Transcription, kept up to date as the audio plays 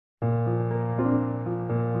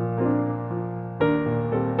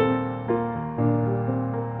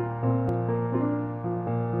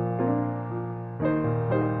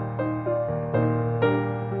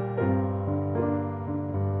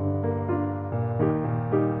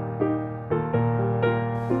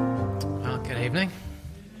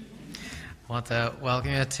want to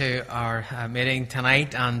welcome you to our meeting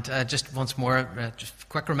tonight, and just once more, just a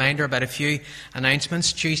quick reminder about a few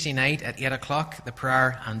announcements. Tuesday night at 8 o'clock, the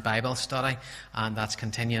prayer and Bible study, and that's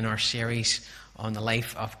continuing our series on the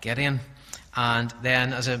life of Gideon. And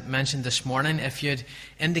then, as I mentioned this morning, if you'd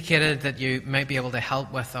indicated that you might be able to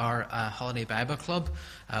help with our Holiday Bible Club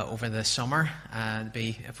over the summer,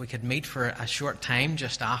 if we could meet for a short time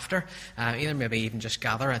just after, either maybe even just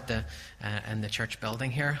gather at in the church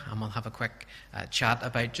building here, and we'll have a quick chat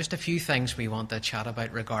about just a few things we want to chat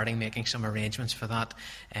about regarding making some arrangements for that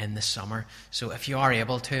in the summer. So if you are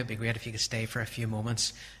able to, it'd be great if you could stay for a few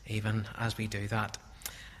moments even as we do that.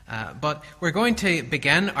 But we're going to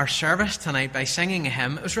begin our service tonight by singing a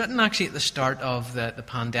hymn. It was written actually at the start of the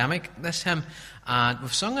pandemic, this hymn, and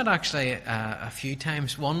we've sung it actually a few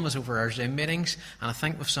times. One was over our Zoom meetings, and I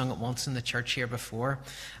think we've sung it once in the church here before.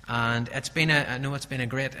 And I know it's been a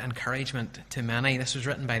great encouragement to many. This was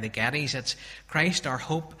written by the Gettys. It's Christ, our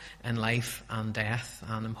hope in life and death.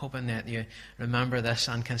 And I'm hoping that you remember this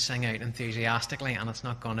and can sing out enthusiastically. And it's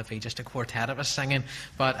not going to be just a quartet of us singing,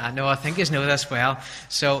 but I think you know this well.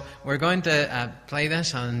 So we're going to play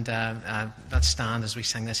this, and let's stand as we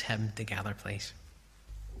sing this hymn together, please.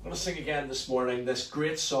 I'm going to sing again this morning this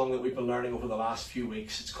great song that we've been learning over the last few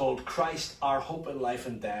weeks. It's called Christ, our hope in life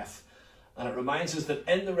and death. And it reminds us that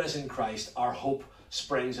in the risen Christ, our hope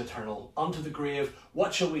springs eternal. Unto the grave,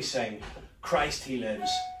 what shall we sing? Christ he lives,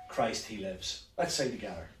 Christ he lives. Let's sing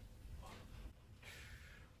together.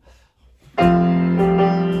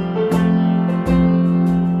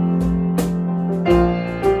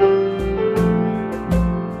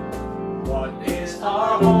 What is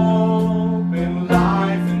our hope in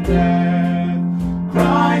life and death?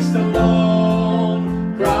 Christ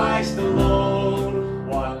alone, Christ alone.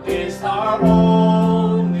 What is our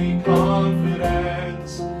only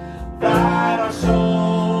confidence? That our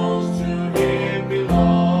souls to him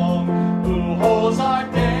belong, who holds our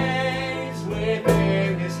days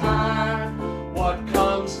within his hand. What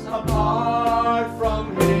comes apart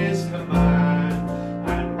from his command,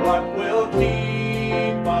 and what will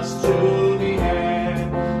keep us to the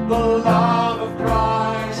end? The love of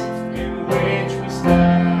Christ in which we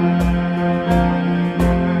stand.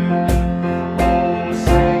 Oh,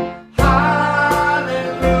 sing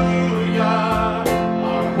hallelujah,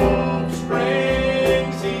 our hope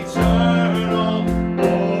springs eternal.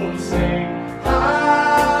 Oh, sing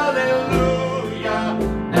hallelujah,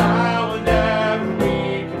 now and ever we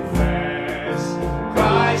confess,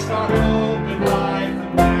 Christ our hope in life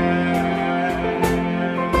and death.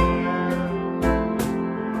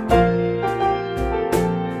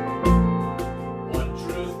 What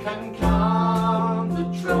truth can calm the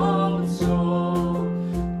troubled soul?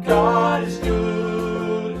 God is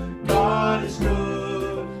good, God is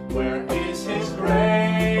good. Where is his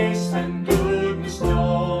grace and goodness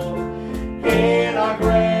known? In our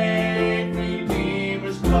great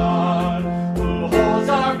Redeemer's blood, who holds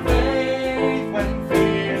our faith when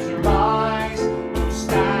fears arise, who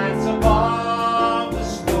stands above the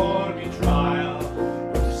stormy trial,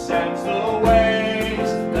 who sends the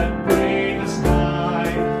waves that bring us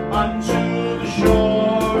nigh unto the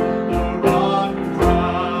shore, the rock of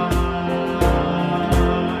Christ.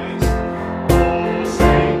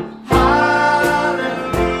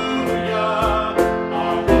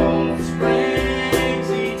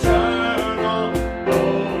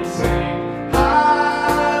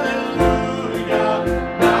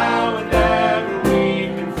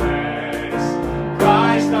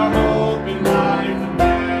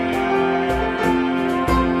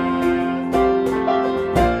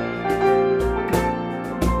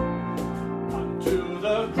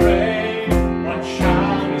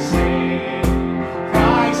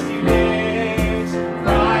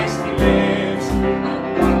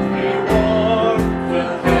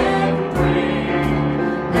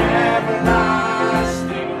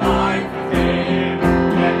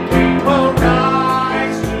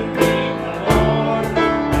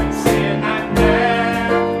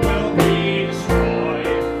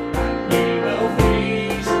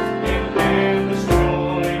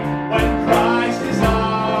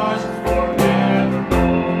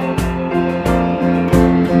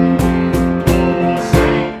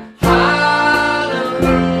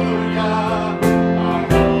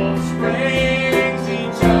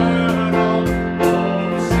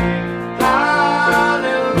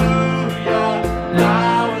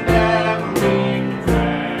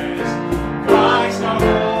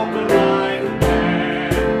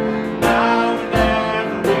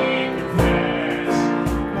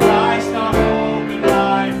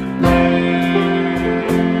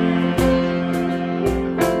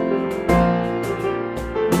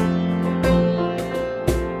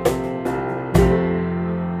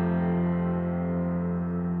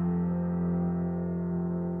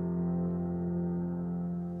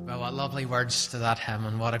 What lovely words to that hymn,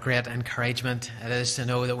 and what a great encouragement it is to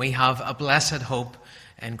know that we have a blessed hope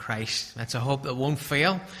in Christ. It's a hope that won't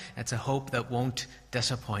fail. It's a hope that won't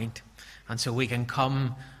disappoint. And so we can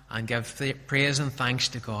come and give praise and thanks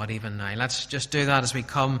to God even now. Let's just do that as we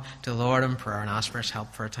come to the Lord in prayer and ask for His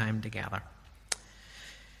help for a time together.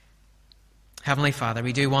 Heavenly Father,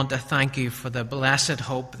 we do want to thank You for the blessed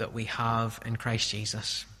hope that we have in Christ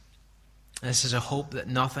Jesus. This is a hope that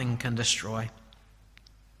nothing can destroy.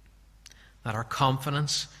 That our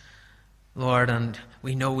confidence, Lord, and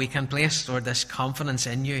we know we can place, Lord, this confidence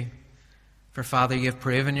in You. For Father, You have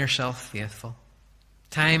proven Yourself faithful.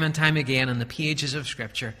 Time and time again in the pages of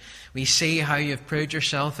Scripture, we see how You have proved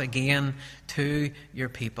Yourself again to Your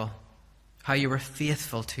people. How You were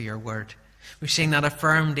faithful to Your word. We've seen that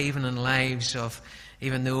affirmed even in lives of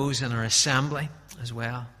even those in our assembly as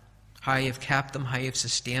well. How You've kept them, how You've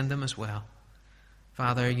sustained them as well.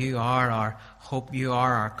 Father, You are our hope, You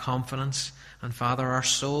are our confidence, and Father, our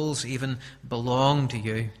souls even belong to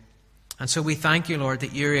You. And so we thank You, Lord,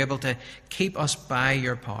 that You're able to keep us by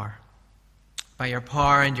Your power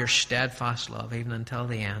and Your steadfast love, even until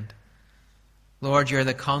the end. Lord, You're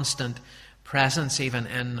the constant presence even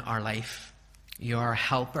in our life. You are our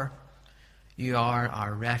helper. You are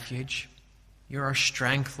our refuge. You're our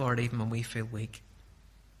strength, Lord, even when we feel weak.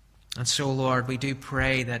 And so, Lord, we do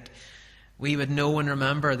pray that we would know and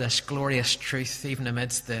remember this glorious truth even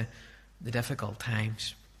amidst the difficult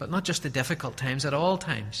times. But not just the difficult times, at all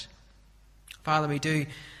times. Father, we do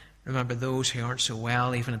remember those who aren't so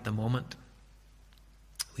well even at the moment.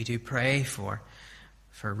 We do pray for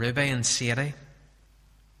Ruby and Sadie.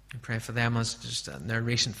 We pray for them as just in their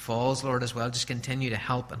recent falls, Lord, as well. Just continue to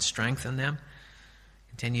help and strengthen them.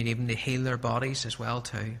 Continue even to heal their bodies as well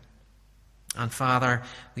too. And Father,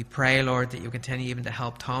 we pray, Lord, that You continue even to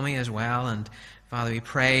help Tommy as well. And Father, we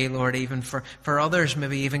pray, Lord, even for others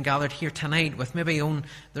maybe even gathered here tonight with maybe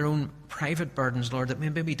their own private burdens, Lord, that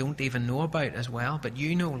maybe we don't even know about as well. But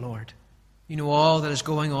You know, Lord. You know all that is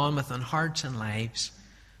going on within hearts and lives.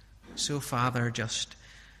 So, Father, just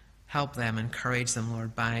help them, encourage them,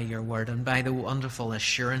 Lord, by Your word and by the wonderful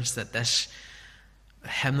assurance that this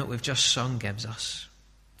hymn that we've just sung gives us.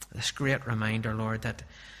 This great reminder, Lord, that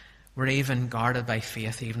we're even guarded by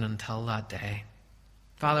faith even until that day.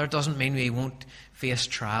 Father, it doesn't mean we won't face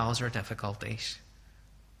trials or difficulties.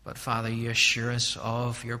 But Father, You assure us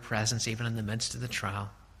of Your presence even in the midst of the trial.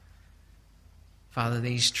 Father,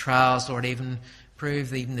 these trials, Lord, even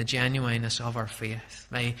prove even the genuineness of our faith.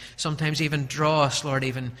 May sometimes even draw us, Lord,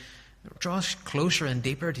 even draw us closer and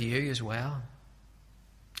deeper to You as well.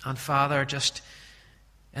 And Father, just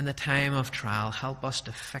in the time of trial, help us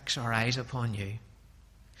to fix our eyes upon You.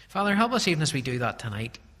 Father, help us even as we do that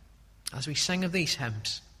tonight, as we sing of these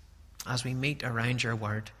hymns, as we meet around Your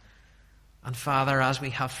word. And Father, as we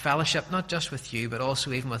have fellowship, not just with You, but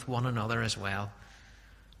also even with one another as well.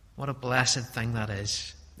 What a blessed thing that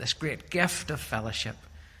is, this great gift of fellowship,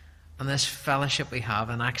 and this fellowship we have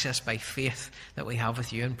and access by faith that we have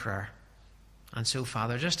with You in prayer. And so,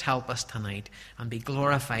 Father, just help us tonight and be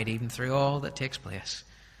glorified even through all that takes place.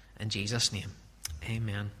 In Jesus' name,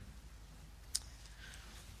 amen.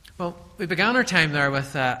 Well, we began our time there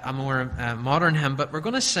with a more modern hymn, but we're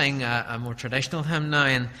going to sing a more traditional hymn now,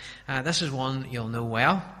 and this is one you'll know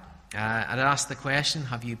well. I'd ask the question,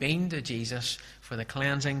 have you been to Jesus for the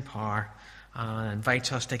cleansing power? And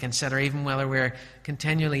invites us to consider even whether we're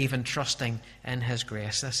continually even trusting in His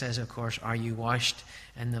grace. This is, of course, are you washed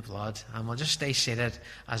in the blood? And we'll just stay seated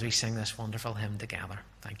as we sing this wonderful hymn together.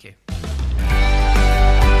 Thank you.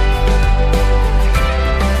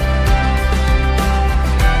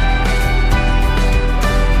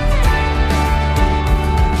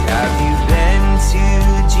 Have you been to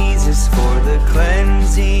Jesus for the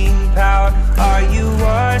cleansing power? Are you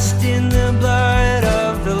washed in the blood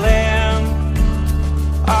of the Lamb?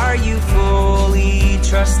 Are you fully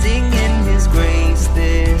trusting in His grace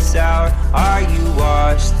this hour? Are you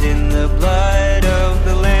washed in the blood of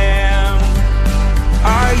the Lamb?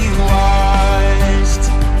 Are you washed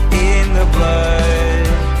in the blood,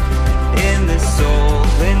 in the soul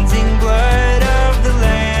cleansing blood of the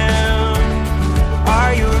Lamb?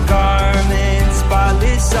 Are your garments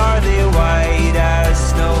spotless? Are they white as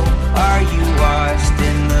snow? Are you washed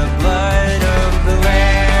in the blood of the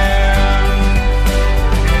Lamb?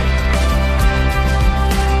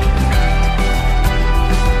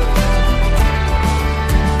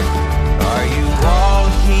 Are you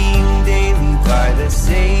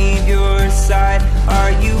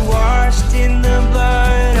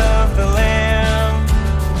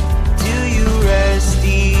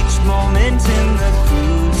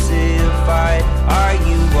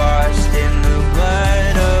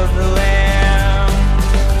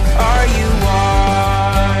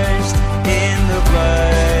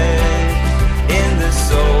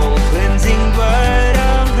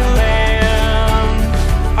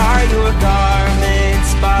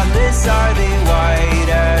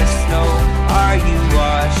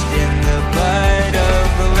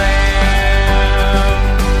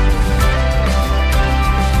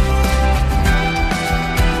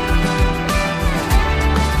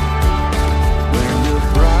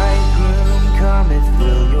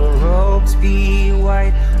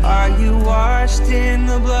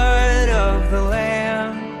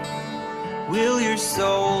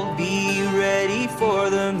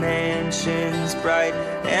bright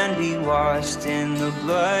and be washed in the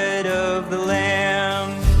blood of the Lamb.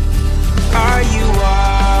 Are you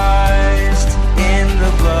washed in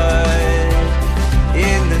the blood,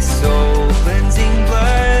 in the soul-cleansing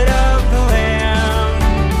blood of the Lamb?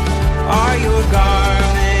 Are your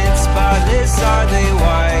garments spotless? Are they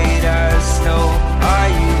white as snow? Are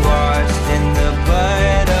you washed in the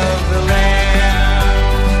blood of the Lamb?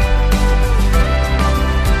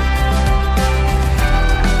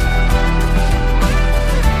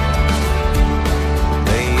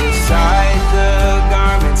 Lay aside the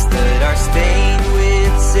garments that are stained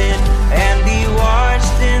with sin and be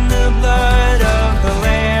washed in the blood of the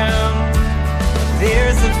Lamb.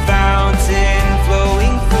 There's a fountain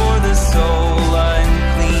flowing for the soul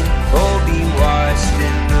unclean. Oh, be washed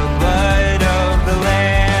in the blood of the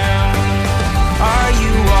Lamb. Are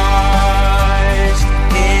you washed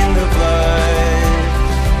in the blood,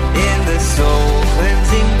 in the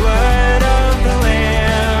soul-cleansing blood of the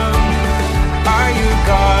Lamb? Are your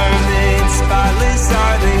garments spotless?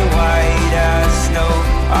 Are they white as snow?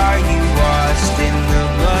 Are you washed in the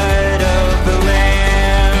blood of the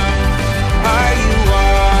Lamb? Are you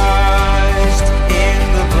washed in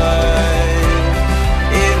the blood,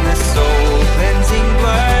 in the soul-cleansing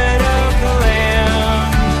blood of the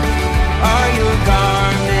Lamb? Are your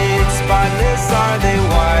garments spotless? Are they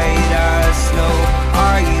white as snow?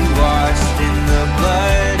 Are you washed in the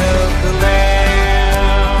blood of the Lamb?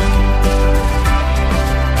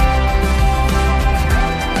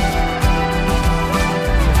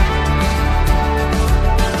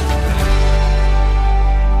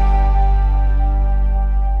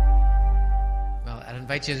 Well, I'd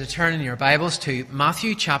invite you to turn in your Bibles to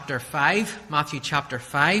Matthew chapter 5. Matthew chapter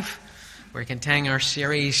 5. We're continuing our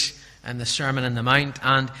series in the Sermon on the Mount.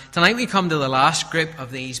 And tonight we come to the last group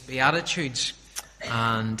of these Beatitudes.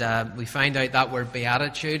 And we find out that word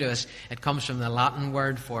beatitude, it comes from the Latin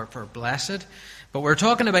word for blessed. But we're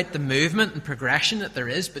talking about the movement and progression that there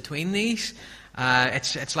is between these.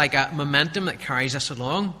 It's like a momentum that carries us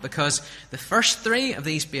along, because the first three of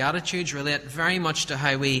these Beatitudes relate very much to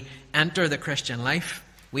how we enter the Christian life.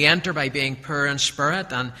 We enter by being poor in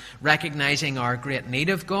spirit and recognizing our great need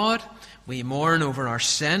of God. We mourn over our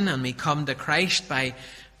sin, and we come to Christ by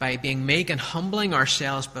being meek and humbling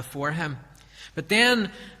ourselves before Him. But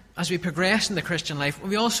then, as we progress in the Christian life,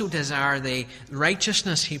 we also desire the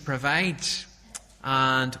righteousness He provides.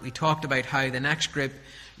 And we talked about how the next group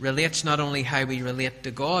relates not only how we relate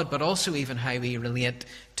to God, but also even how we relate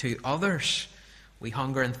to others. We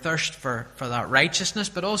hunger and thirst for that righteousness,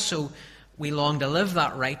 but also we long to live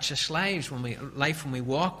that righteous life when we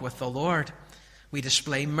walk with the Lord. We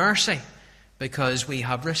display mercy because we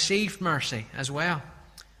have received mercy as well.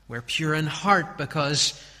 We're pure in heart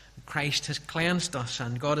because Christ has cleansed us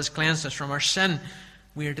and God has cleansed us from our sin.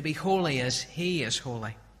 We are to be holy as He is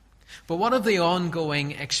holy. But what of the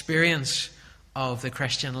ongoing experience of the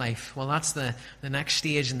Christian life? Well, that's the next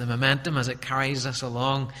stage in the momentum as it carries us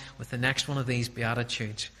along with the next one of these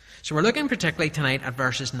Beatitudes. So we're looking particularly tonight at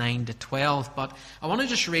verses 9 to 12, but I want to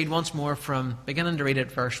just read once more from beginning to read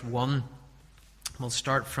at verse 1. We'll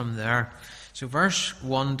start from there. So verse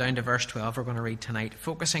 1 down to verse 12 we're going to read tonight,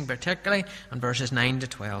 focusing particularly on verses 9 to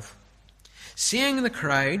 12. Seeing the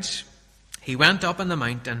crowds, He went up on the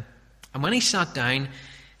mountain, and when He sat down,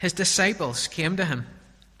 His disciples came to Him.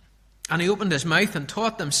 And He opened His mouth and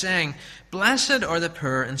taught them, saying, Blessed are the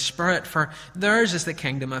poor in spirit, for theirs is the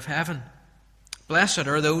kingdom of heaven. Blessed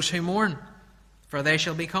are those who mourn, for they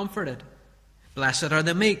shall be comforted. Blessed are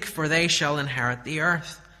the meek, for they shall inherit the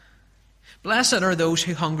earth. Blessed are those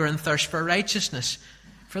who hunger and thirst for righteousness,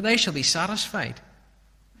 for they shall be satisfied.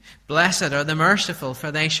 Blessed are the merciful,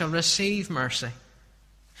 for they shall receive mercy.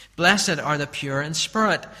 Blessed are the pure in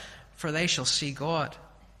spirit, for they shall see God.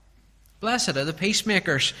 Blessed are the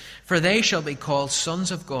peacemakers, for they shall be called sons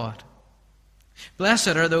of God. Blessed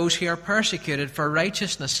are those who are persecuted for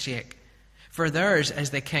righteousness' sake, for theirs is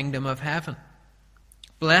the kingdom of heaven.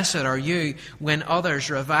 Blessed are you when others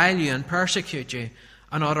revile you and persecute you,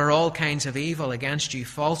 and utter all kinds of evil against you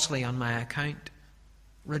falsely on my account.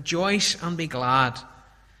 Rejoice and be glad,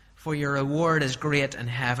 for your reward is great in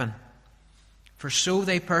heaven. For so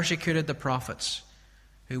they persecuted the prophets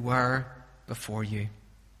who were before you.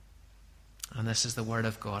 And this is the word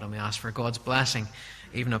of God, and we ask for God's blessing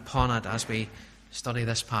even upon it as we study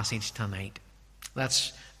this passage tonight.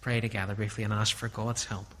 Let's pray together briefly and ask for God's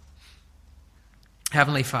help.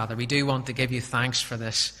 Heavenly Father, we do want to give you thanks for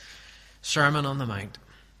this Sermon on the Mount.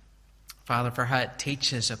 Father, for how it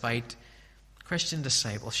teaches about Christian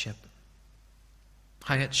discipleship.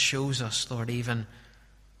 How it shows us, Lord, even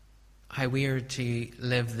how we are to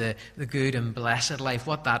live the good and blessed life,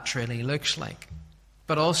 what that truly looks like,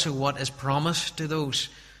 but also what is promised to those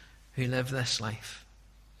who live this life.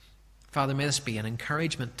 Father, may this be an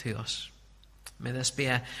encouragement to us. May this be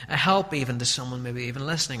a help even to someone maybe even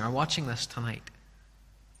listening or watching this tonight.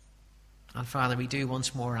 And Father, we do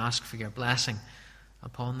once more ask for your blessing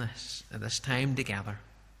upon this time together.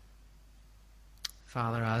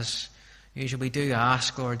 Father, as usual, we do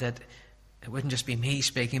ask, Lord, that it wouldn't just be me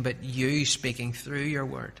speaking, but you speaking through your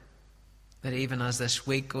word. That even as this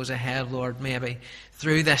week goes ahead, Lord, maybe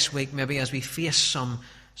through this week, maybe as we face some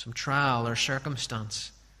trial or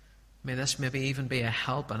circumstance, may this maybe even be a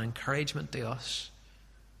help and encouragement to us.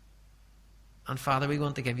 And Father, we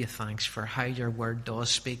want to give you thanks for how your word does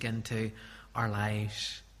speak into our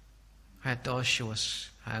lives, how it does show us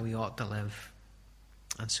how we ought to live.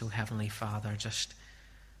 And so, Heavenly Father, just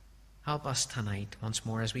help us tonight once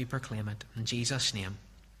more as we proclaim it. In Jesus' name,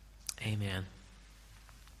 amen.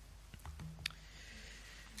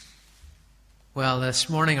 Well, this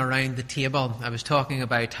morning around the table, I was talking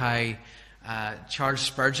about how Charles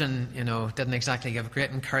Spurgeon, didn't exactly give great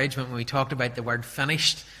encouragement when we talked about the word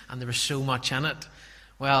finished, and there was so much in it.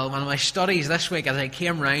 Well, one of my studies this week, as I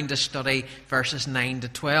came round to study verses 9 to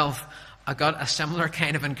 12, I got a similar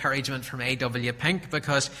kind of encouragement from A.W. Pink,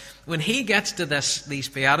 because when he gets to these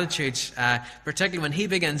Beatitudes, particularly when he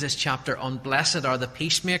begins this chapter on blessed are the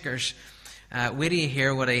peacemakers, wait till you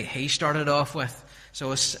hear what he started off with. So I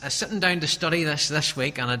was sitting down to study this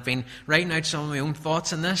week, and I'd been writing out some of my own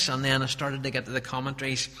thoughts on this, and then I started to get to the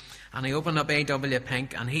commentaries, and I opened up A.W.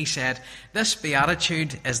 Pink, and he said, this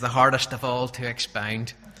beatitude is the hardest of all to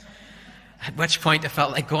expound. At which point I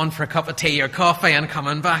felt like going for a cup of tea or coffee and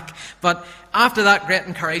coming back. But after that great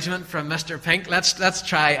encouragement from Mr. Pink, let's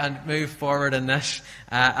try and move forward in this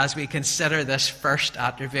as we consider this first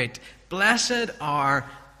attribute. Blessed are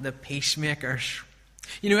the peacemakers.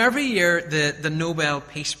 Every year the Nobel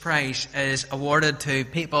Peace Prize is awarded to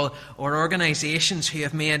people or organisations who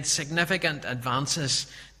have made significant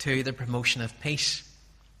advances to the promotion of peace.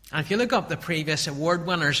 And if you look up the previous award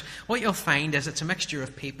winners, what you'll find is it's a mixture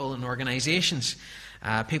of people and organisations.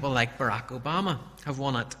 People like Barack Obama have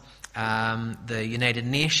won it. The United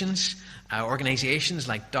Nations, organisations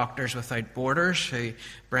like Doctors Without Borders, who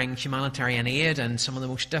bring humanitarian aid in some of the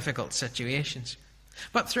most difficult situations.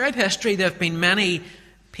 But throughout history there have been many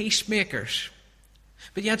peacemakers.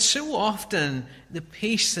 But yet so often the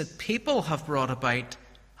peace that people have brought about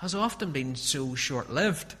has often been so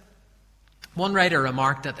short-lived. One writer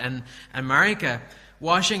remarked that in America,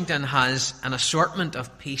 Washington has an assortment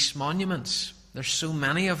of peace monuments. There's so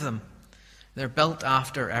many of them. They're built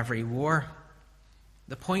after every war.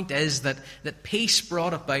 The point is that peace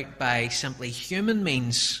brought about by simply human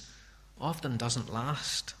means often doesn't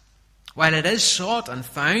last. While it is sought and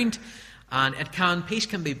found, and peace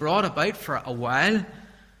can be brought about for a while,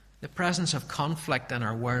 the presence of conflict in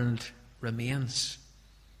our world remains.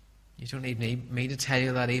 You don't need me to tell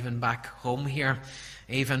you that even back home here,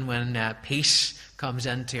 even when peace comes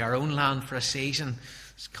into our own land for a season,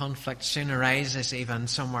 conflict soon arises even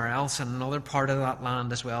somewhere else in another part of that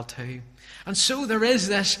land as well too. And so there is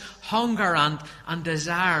this hunger and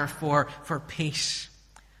desire for peace.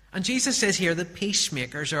 And Jesus says here that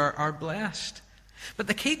peacemakers are blessed. But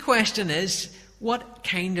the key question is, what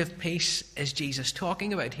kind of peace is Jesus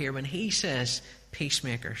talking about here when he says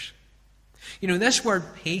peacemakers? This word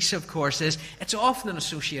peace, of course, it's often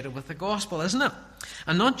associated with the gospel, isn't it?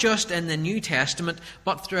 And not just in the New Testament,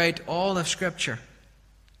 but throughout all of Scripture.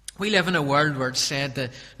 We live in a world where it's said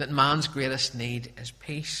that man's greatest need is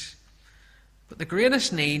peace. But the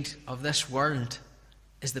greatest need of this world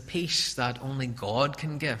is the peace that only God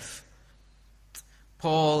can give.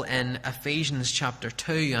 Paul in Ephesians chapter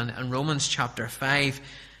 2 and Romans chapter 5,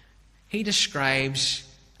 he describes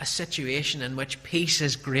a situation in which peace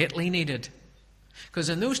is greatly needed. Because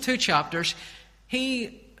in those two chapters,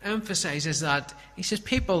 he emphasizes that, he says,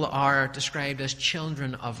 people are described as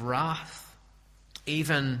children of wrath.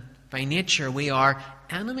 Even by nature, we are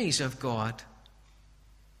enemies of God.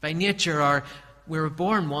 By nature, we were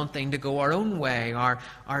born wanting to go our own way.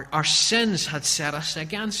 Our sins had set us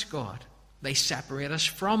against God. They separate us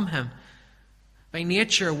from Him. By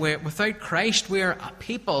nature, without Christ, we're a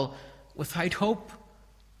people without hope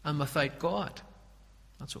and without God.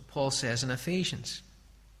 That's what Paul says in Ephesians.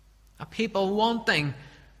 A people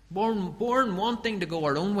born wanting to go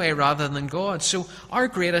our own way rather than God. So our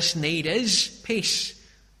greatest need is peace,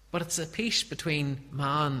 but it's the peace between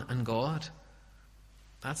man and God.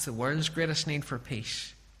 That's the world's greatest need for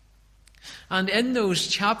peace. And in those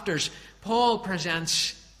chapters, Paul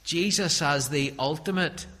presents Jesus as the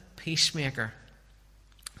ultimate peacemaker.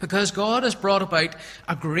 Because God has brought about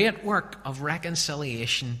a great work of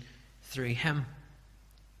reconciliation through him.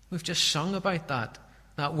 We've just sung about that.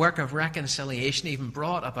 That work of reconciliation even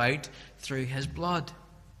brought about through his blood.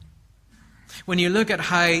 When you look at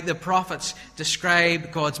how the prophets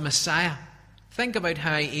describe God's Messiah, think about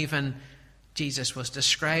how even Jesus was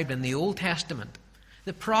described in the Old Testament.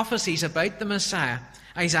 The prophecies about the Messiah,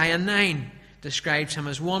 Isaiah 9 describes him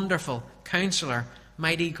as wonderful, counselor,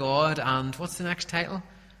 mighty God, and what's the next title?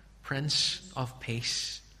 Prince of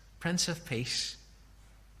Peace. Prince of Peace.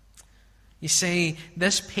 You see,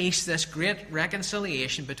 this peace, this great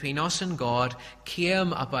reconciliation between us and God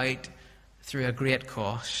came about through a great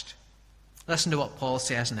cost. Listen to what Paul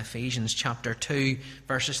says in Ephesians chapter 2,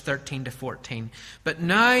 verses 13 to 14. But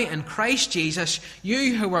now in Christ Jesus,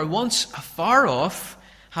 you who were once afar off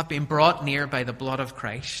have been brought near by the blood of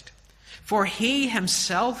Christ. For he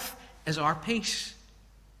himself is our peace,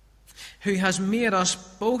 who has made us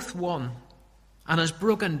both one, and has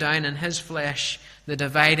broken down in his flesh the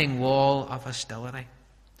dividing wall of hostility.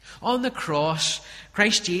 On the cross,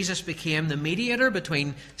 Christ Jesus became the mediator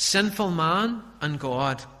between sinful man and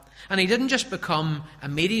God. And he didn't just become a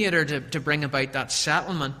mediator to bring about that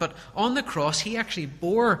settlement, but on the cross he actually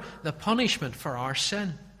bore the punishment for our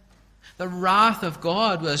sin. The wrath of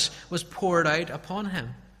God was poured out upon him.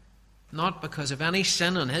 Not because of any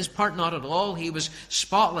sin on his part, not at all. He was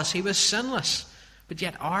spotless, he was sinless. But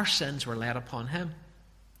yet our sins were laid upon him.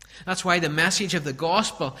 That's why the message of the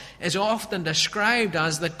gospel is often described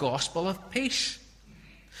as the gospel of peace.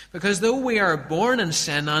 Because though we are born in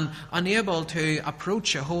sin and unable to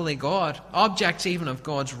approach a holy God, objects even of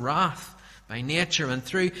God's wrath by nature, and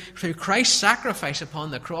through Christ's sacrifice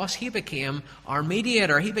upon the cross, he became our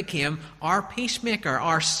mediator, he became our peacemaker,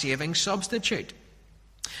 our saving substitute.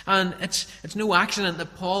 And it's no accident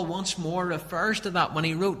that Paul once more refers to that when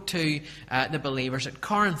he wrote to the believers at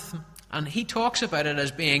Corinth. And he talks about it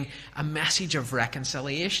as being a message of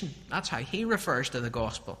reconciliation. That's how he refers to the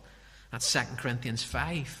gospel. That's 2 Corinthians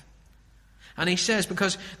 5. And he says,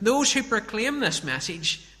 because those who proclaim this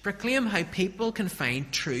message proclaim how people can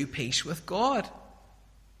find true peace with God.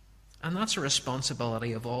 And that's a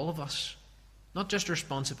responsibility of all of us. Not just a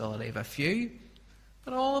responsibility of a few,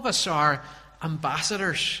 but all of us are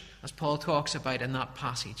ambassadors, as Paul talks about in that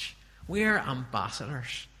passage. We're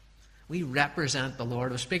ambassadors. We represent the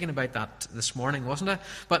Lord. I was speaking about that this morning, wasn't it?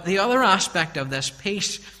 But the other aspect of this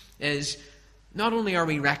peace is not only are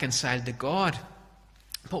we reconciled to God,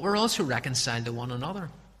 but we're also reconciled to one another.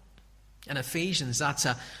 In Ephesians, that's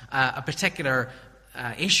a particular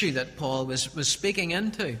issue that Paul was speaking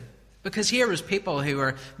into. Because here was people who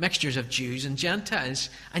were mixtures of Jews and Gentiles,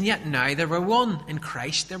 and yet now they were one. In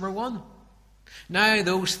Christ they were one. Now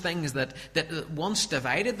those things that once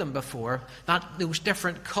divided them before, those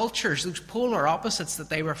different cultures, those polar opposites that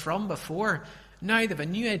they were from before, now they have a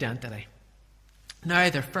new identity. Now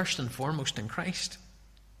they're first and foremost in Christ.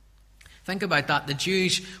 Think about that. The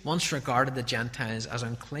Jews once regarded the Gentiles as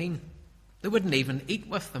unclean. They wouldn't even eat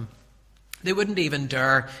with them. They wouldn't even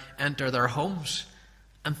dare enter their homes.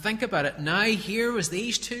 And think about it. Now here was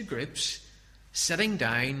these two groups sitting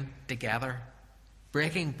down together,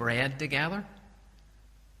 breaking bread together,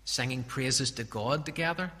 singing praises to God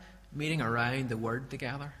together, meeting around the Word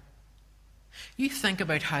together. You think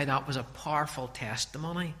about how that was a powerful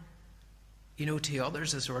testimony, to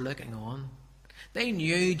others as they were looking on. They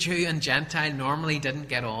knew Jew and Gentile normally didn't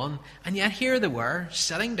get on, and yet here they were,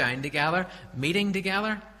 sitting down together, meeting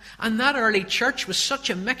together. And that early church was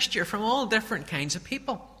such a mixture from all different kinds of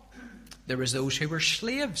people. There was those who were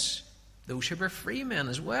slaves, those who were free men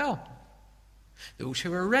as well, those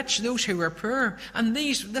who were rich, those who were poor. And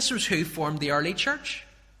this was who formed the early church.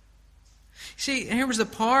 See, here was the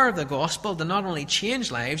power of the gospel to not only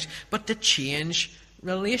change lives, but to change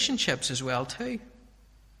relationships as well too.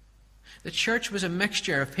 The church was a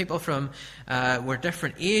mixture of people from were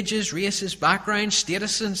different ages, races, backgrounds,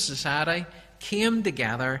 statuses in society, came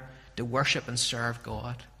together to worship and serve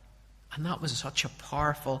God. And that was such a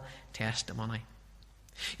powerful testimony.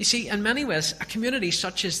 You see, in many ways, a community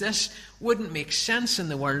such as this wouldn't make sense in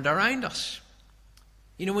the world around us.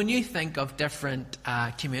 When you think of different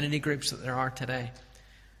community groups that there are today,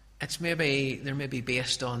 they're maybe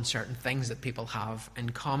based on certain things that people have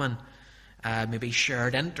in common, maybe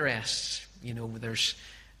shared interests. There's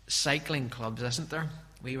cycling clubs, isn't there?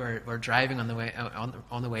 We were driving on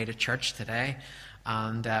the way to church today,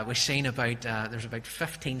 and we've seen there's about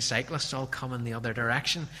 15 cyclists all coming the other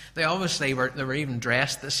direction. They obviously were even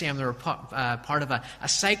dressed the same. They were part of a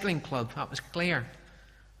cycling club. That was clear.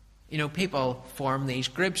 People form these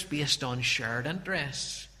groups based on shared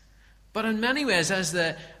interests. But in many ways, as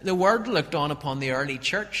the world looked on upon the early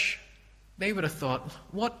church, they would have thought,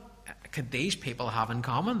 what could these people have in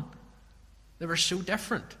common? They were so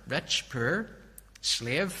different. Rich, poor,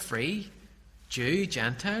 slave, free, Jew,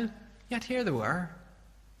 Gentile. Yet here they were,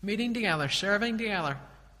 meeting together, serving together.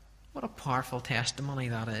 What a powerful testimony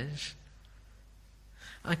that is.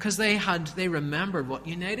 Because they remembered what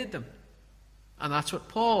united them. And that's what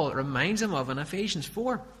Paul reminds them of in Ephesians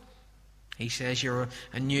 4. He says you're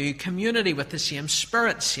a new community with the same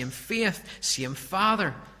Spirit, same faith, same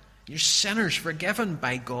Father. You're sinners forgiven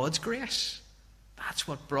by God's grace. That's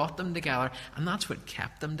what brought them together, and that's what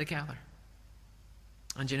kept them together.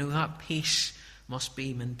 And that peace must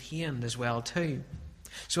be maintained as well too.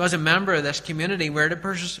 So as a member of this community, we're to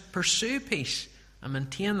pursue peace and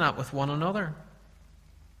maintain that with one another.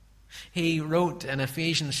 He wrote in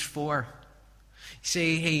Ephesians 4,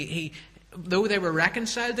 see, though they were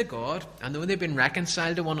reconciled to God, and though they've been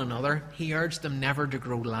reconciled to one another, he urged them never to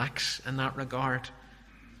grow lax in that regard,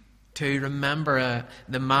 to remember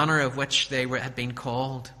the manner of which they had been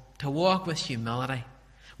called, to walk with humility,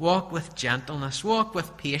 walk with gentleness, walk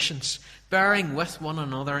with patience, bearing with one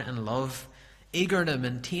another in love, eager to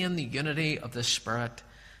maintain the unity of the Spirit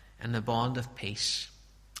in the bond of peace.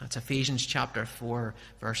 That's Ephesians chapter 4,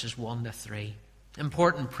 verses 1 to 3.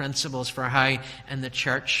 Important principles for how in the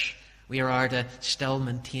church we are to still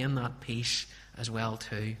maintain that peace as well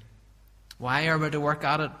too. Why are we to work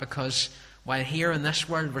at it? Because while here in this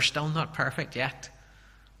world we're still not perfect yet.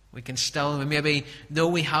 We can still, maybe, though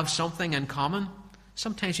we have something in common,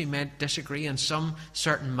 sometimes we may disagree in some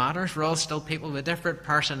certain matters. We're all still people with different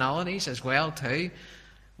personalities as well too.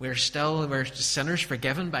 We're sinners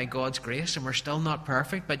forgiven by God's grace, and we're still not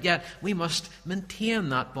perfect, but yet we must maintain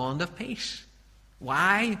that bond of peace.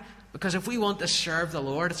 Why? Because if we want to serve the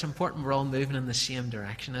Lord, it's important we're all moving in the same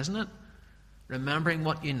direction, isn't it? Remembering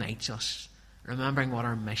what unites us, remembering what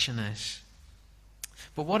our mission is.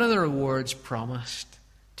 But what are the rewards promised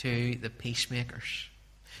to the peacemakers?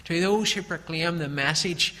 To those who proclaim the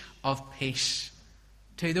message of peace,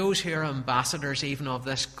 to those who are ambassadors even of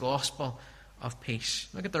this gospel of peace.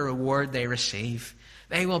 Look at the reward they receive.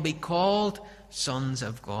 They will be called sons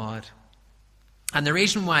of God. And the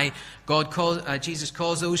reason why Jesus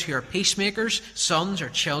calls those who are peacemakers sons or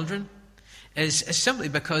children is simply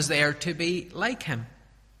because they are to be like him.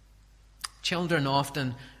 Children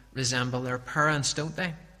often resemble their parents, don't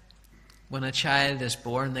they? When a child is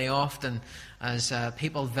born, they often, as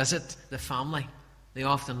people visit the family, they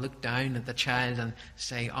often look down at the child and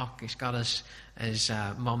say, oh, he's got his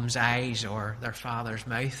mum's eyes, or their father's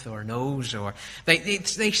mouth or nose, or they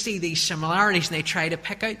see these similarities and they try to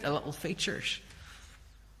pick out the little features.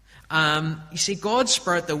 You see, God's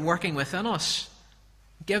Spirit, though working within us,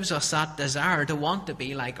 gives us that desire to want to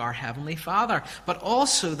be like our Heavenly Father. But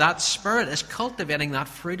also that Spirit is cultivating that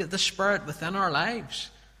fruit of the Spirit within our lives.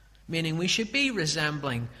 Meaning we should be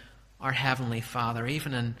resembling our Heavenly Father,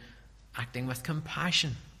 even in acting with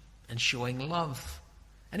compassion and showing love,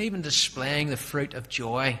 and even displaying the fruit of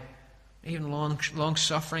joy, even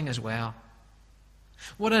long-suffering as well.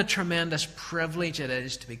 What a tremendous privilege it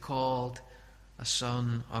is to be called a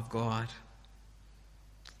son of God.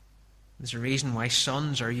 There's a reason why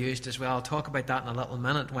sons are used as well. I'll talk about that in a little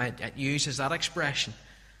minute, why it uses that expression.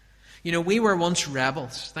 We were once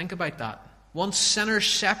rebels. Think about that. Once sinners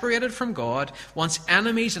separated from God, once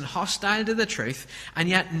enemies and hostile to the truth, and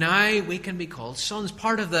yet now we can be called sons,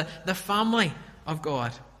 part of the family of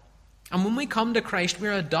God. And when we come to Christ,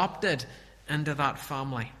 we're adopted into that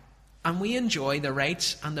family. And we enjoy the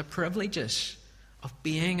rights and the privileges of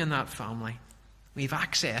being in that family. We've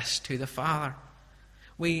access to the Father.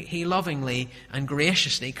 He lovingly and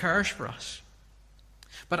graciously cares for us.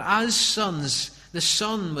 But as sons, the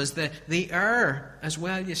Son was the heir as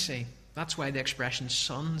well, you see. That's why the expression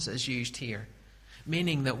sons is used here,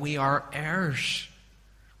 meaning that we are heirs.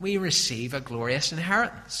 We receive a glorious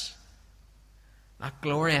inheritance. That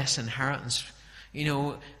glorious inheritance, we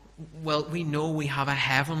know we have a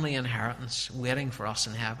heavenly inheritance waiting for us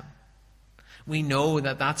in heaven. We know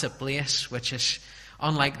that that's a place which is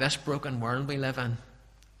unlike this broken world we live in.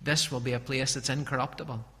 This will be a place that's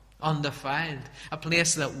incorruptible, undefiled, a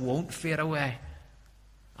place that won't fade away.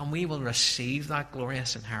 And we will receive that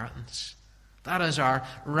glorious inheritance. That is our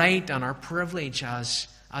right and our privilege as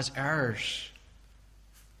heirs.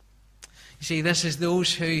 You see, this is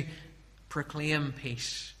those who proclaim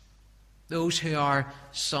peace. Those who are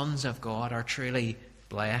sons of God are truly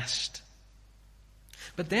blessed.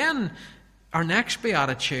 But then, our next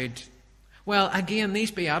beatitude, well, again, these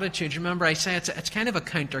beatitudes, remember I say it's kind of a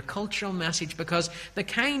countercultural message, because the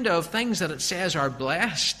kind of things that it says are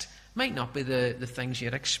blessed might not be the things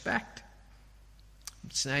you'd expect.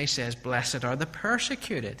 It now says, blessed are the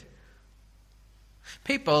persecuted.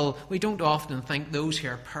 People, we don't often think those who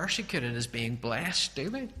are persecuted as being blessed,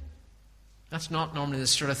 do we? That's not normally the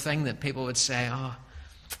sort of thing that people would say, oh,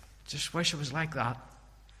 just wish it was like that.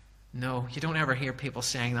 No, you don't ever hear people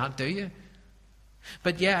saying that, do you?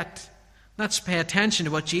 But yet, let's pay attention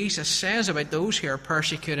to what Jesus says about those who are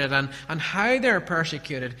persecuted and how they're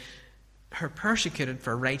persecuted. Are persecuted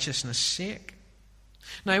for righteousness' sake.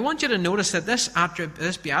 Now, I want you to notice that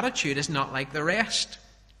this beatitude is not like the rest.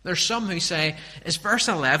 There's some who say, is verse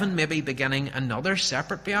 11 maybe beginning another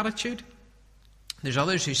separate beatitude? There's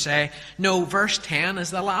others who say, no, verse 10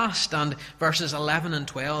 is the last, and verses 11 and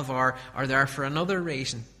 12 are there for another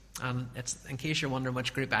reason. And it's, in case you're wondering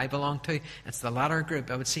which group I belong to, it's the latter group.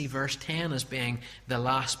 I would see verse 10 as being the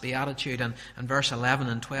last beatitude, and verse 11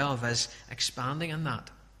 and 12 as expanding on that.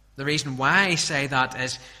 The reason why I say that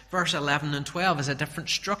is verse 11 and 12 is a different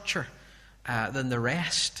structure than the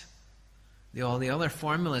rest. All the other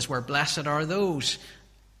formulas were blessed are those,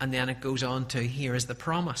 and then it goes on to here is the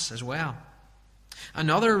promise as well.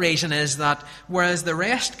 Another reason is that whereas the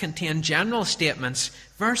rest contain general statements,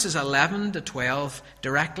 verses 11 to 12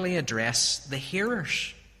 directly address the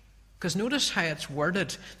hearers. Because notice how it's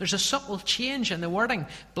worded. There's a subtle change in the wording.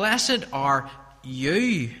 Blessed are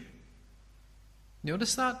you.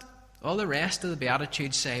 Notice that? All the rest of the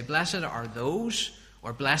Beatitudes say, blessed are those,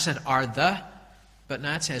 or blessed are the, but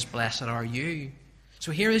now it says, blessed are you.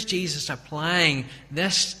 So here is Jesus applying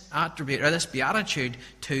this attribute, or this Beatitude,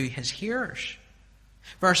 to his hearers.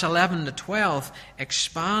 Verse 11 to 12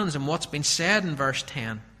 expands on what's been said in verse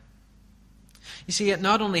 10. You see, it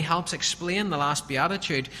not only helps explain the last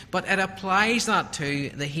Beatitude, but it applies that to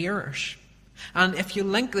the hearers. And if you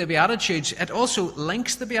link the Beatitudes, it also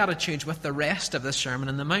links the Beatitudes with the rest of the Sermon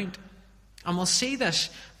on the Mount. And we'll see this,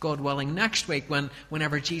 God willing, next week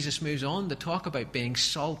whenever Jesus moves on to talk about being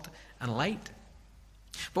salt and light.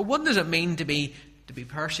 But what does it mean to be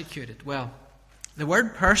persecuted? Well, the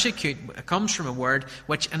word persecute comes from a word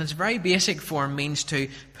which in its very basic form means to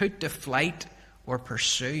put to flight or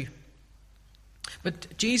pursue.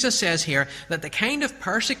 But Jesus says here that the kind of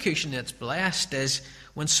persecution that's blessed is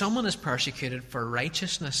when someone is persecuted for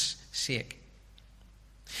righteousness' sake.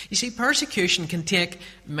 You see, persecution can take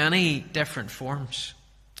many different forms.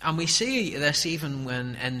 And we see this even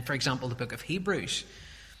when, in, for example, the book of Hebrews.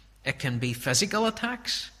 It can be physical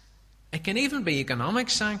attacks. It can even be economic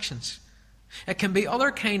sanctions. It can be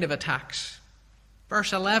other kind of attacks.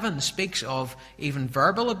 Verse 11 speaks of even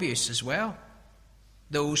verbal abuse as well.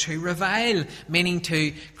 Those who revile, meaning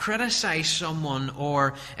to criticize someone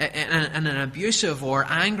or in an abusive or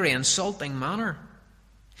angry, insulting manner.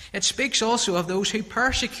 It speaks also of those who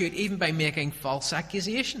persecute even by making false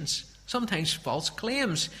accusations. Sometimes false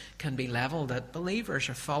claims can be levelled at believers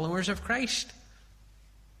or followers of Christ.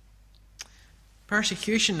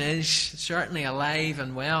 Persecution is certainly alive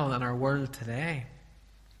and well in our world today.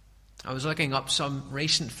 I was looking up some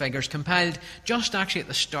recent figures compiled just actually at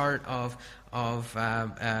the start of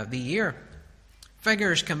the year.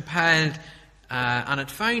 Figures compiled, and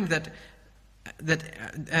it found that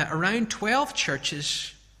around 12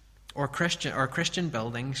 churches or Christian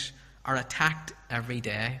buildings are attacked every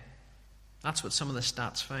day. That's what some of the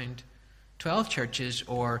stats found. 12 churches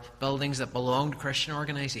or buildings that belong to Christian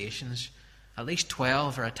organisations, at least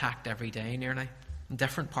 12 are attacked every day nearly, in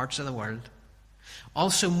different parts of the world.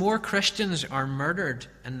 Also, more Christians are murdered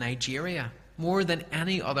in Nigeria, more than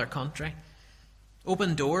any other country.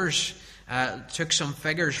 Open Doors took some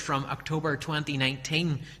figures from October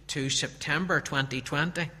 2019 to September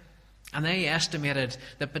 2020, and they estimated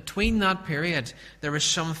that between that period there was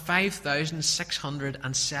some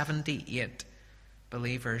 5,678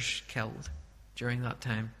 believers killed during that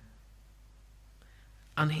time.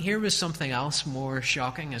 And here was something else more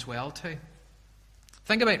shocking as well too.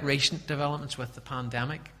 Think about recent developments with the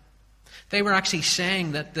pandemic. They were actually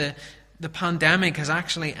saying that the pandemic has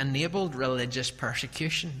actually enabled religious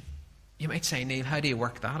persecution. You might say, Neal, how do you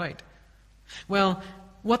work that out? Well,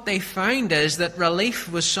 what they found is that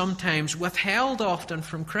relief was sometimes withheld often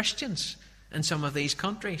from Christians in some of these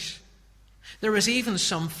countries. There was even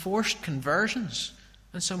some forced conversions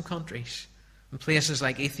in some countries, in places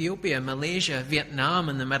like Ethiopia, Malaysia, Vietnam,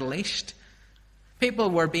 and the Middle East.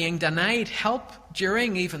 People were being denied help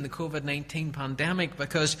during even the COVID-19 pandemic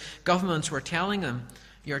because governments were telling them,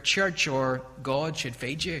 your church or God should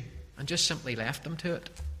feed you, and just simply left them to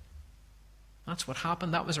it. That's what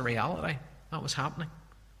happened. That was a reality. That was happening.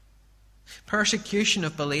 Persecution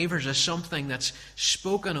of believers is something that's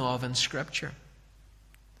spoken of in Scripture.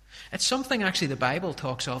 It's something actually the Bible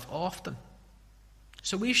talks of often.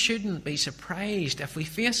 So we shouldn't be surprised if we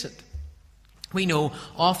face it. We know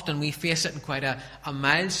often we face it in quite a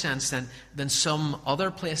mild sense than some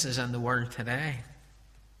other places in the world today.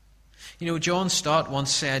 You know, John Stott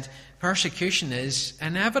once said, persecution is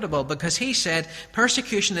inevitable, because he said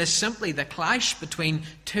persecution is simply the clash between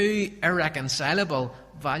two irreconcilable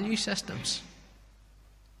value systems.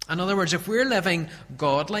 In other words, if we're living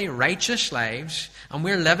godly, righteous lives, and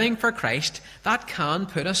we're living for Christ, that can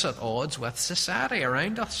put us at odds with society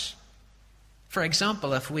around us. For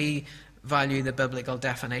example, if we value the biblical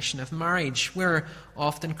definition of marriage, we're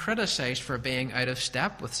often criticised for being out of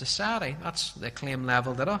step with society. That's the claim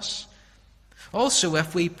levelled at us. Also,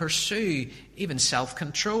 if we pursue even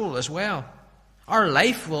self-control as well, our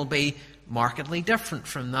life will be markedly different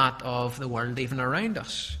from that of the world even around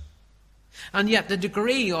us. And yet the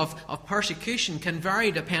degree of persecution can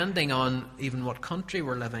vary depending on even what country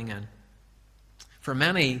we're living in. For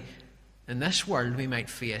many in this world, we might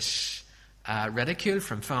face ridicule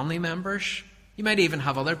from family members. You might even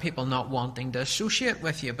have other people not wanting to associate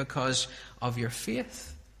with you because of your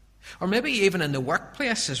faith. Or maybe even in the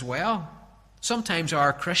workplace as well. Sometimes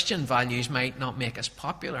our Christian values might not make us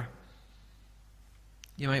popular.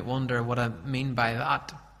 You might wonder what I mean by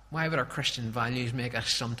that. Why would our Christian values make us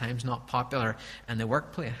sometimes not popular in the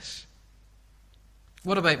workplace?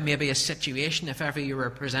 What about maybe a situation if ever you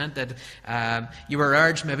were presented, you were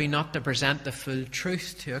urged maybe not to present the full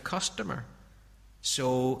truth to a customer,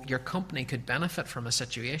 so your company could benefit from a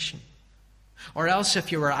situation? Or else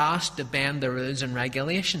if you were asked to bend the rules and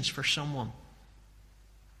regulations for someone.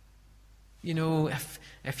 You know,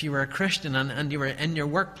 if you were a Christian and you were in your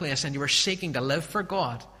workplace and you were seeking to live for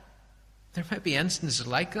God, there might be instances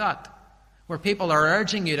like that, where people are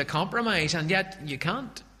urging you to compromise and yet you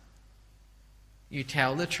can't. You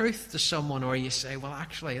tell the truth to someone, or you say, well,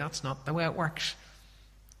 actually, that's not the way it works.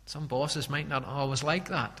 Some bosses might not always like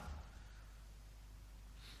that.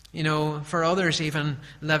 You know, for others, even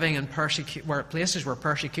living in places where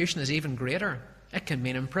persecution is even greater, it can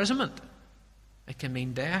mean imprisonment. It can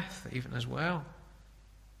mean death even as well.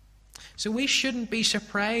 So we shouldn't be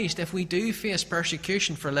surprised if we do face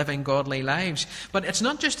persecution for living godly lives. But it's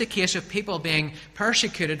not just a case of people being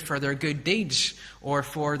persecuted for their good deeds or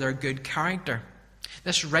for their good character.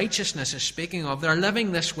 This righteousness is speaking of. They're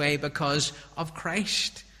living this way because of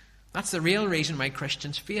Christ. That's the real reason why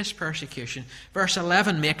Christians face persecution. Verse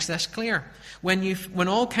 11 makes this clear. When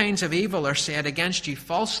all kinds of evil are said against you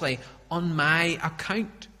falsely on my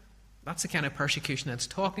account. That's the kind of persecution it's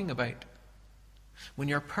talking about. When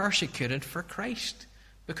you're persecuted for Christ,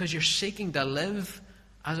 because you're seeking to live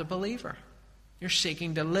as a believer. You're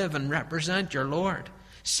seeking to live and represent your Lord,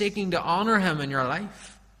 seeking to honor Him in your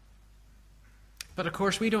life. But of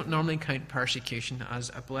course, we don't normally count persecution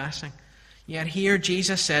as a blessing. Yet here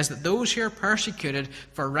Jesus says that those who are persecuted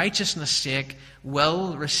for righteousness' sake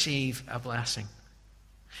will receive a blessing.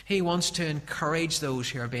 He wants to encourage those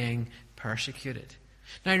who are being persecuted.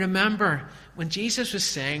 Now remember, when Jesus was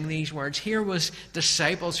saying these words, here was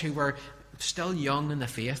disciples who were still young in the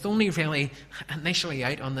faith, only really initially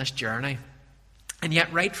out on this journey. And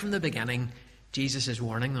yet right from the beginning, Jesus is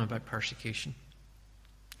warning them about persecution.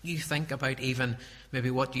 You think about even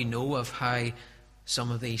maybe what you know of how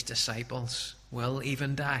some of these disciples will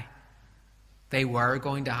even die. They were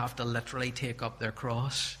going to have to literally take up their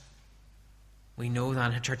cross. We know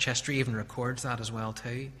that, and church history even records that as well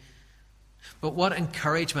too. But what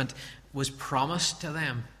encouragement was promised to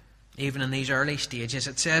them, even in these early stages?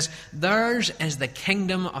 It says, theirs is the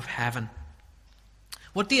kingdom of heaven.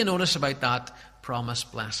 What do you notice about that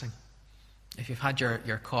promised blessing? If you've had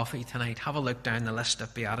your coffee tonight, have a look down the list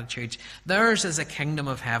of Beatitudes. Theirs is the kingdom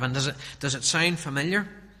of heaven. Does it sound familiar?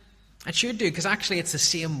 It should do, because actually it's the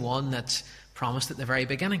same one that's promised at the very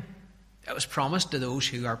beginning. It was promised to those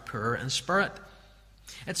who are poor in spirit.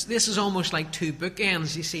 This is almost like two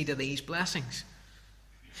bookends, you see, to these blessings.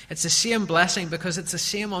 It's the same blessing because it's the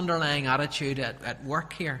same underlying attitude at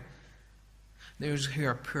work here. Those who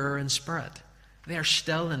are poor in spirit, they are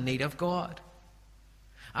still in need of God.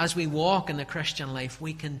 As we walk in the Christian life,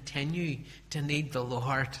 we continue to need the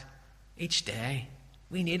Lord each day.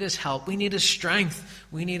 We need His help. We need His strength.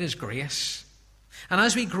 We need His grace. And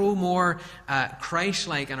as we grow more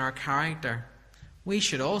Christ-like in our character, we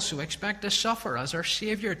should also expect to suffer as our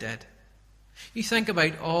Saviour did. You think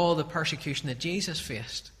about all the persecution that Jesus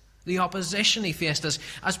faced, the opposition He faced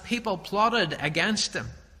as people plotted against Him,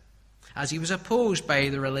 as He was opposed by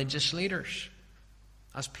the religious leaders,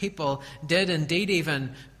 as people did indeed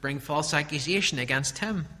even bring false accusation against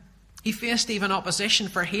Him. He faced even opposition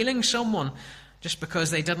for healing someone just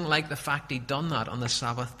because they didn't like the fact He'd done that on the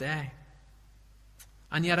Sabbath day.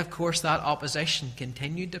 And yet, of course, that opposition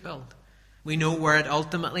continued to build. We know where it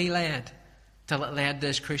ultimately led, till it led to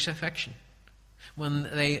his crucifixion. When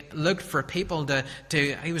they looked for people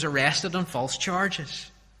he was arrested on false charges.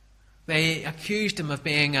 They accused him of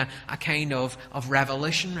being a kind of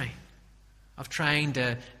revolutionary, of trying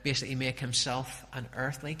to basically make himself an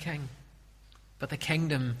earthly king. But the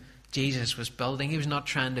kingdom Jesus was building, he was not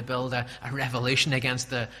trying to build a revolution against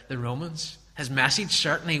the Romans. His message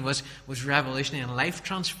certainly was revolutionary and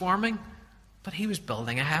life-transforming, but he was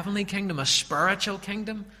building a heavenly kingdom, a spiritual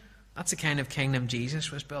kingdom. That's the kind of kingdom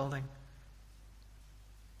Jesus was building.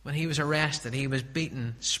 When he was arrested, he was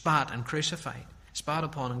beaten, spat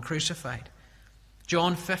upon and crucified.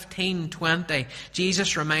 John 15:20,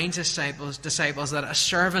 Jesus reminds his disciples that a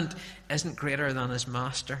servant isn't greater than his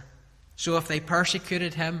master. So if they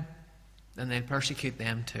persecuted him, then they'll persecute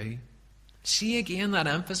them too. See again that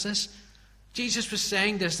emphasis. Jesus was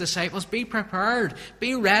saying to his disciples, be prepared,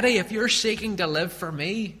 be ready if you're seeking to live for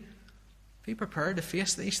me. Be prepared to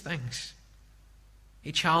face these things.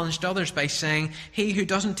 He challenged others by saying, he who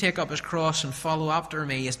doesn't take up his cross and follow after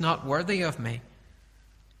me is not worthy of me.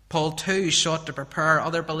 Paul too sought to prepare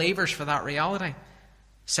other believers for that reality.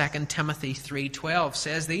 2 Timothy 3:12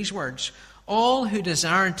 says these words, all who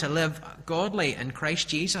desire to live godly in Christ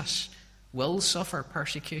Jesus will suffer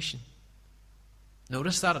persecution.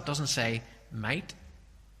 Notice that it doesn't say might.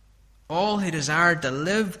 All who desire to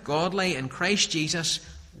live godly in Christ Jesus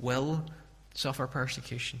will suffer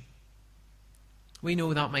persecution. We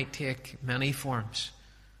know that might take many forms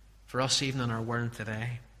for us even in our world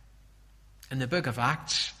today. In the book of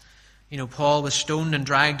Acts, Paul was stoned and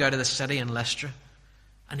dragged out of the city in Lystra,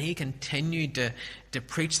 and he continued to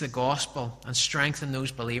preach the gospel and strengthen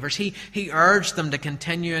those believers. He urged them to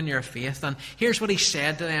continue in your faith, and here's what he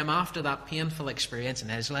said to them after that painful experience in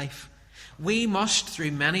his life. We must,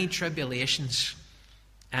 through many tribulations,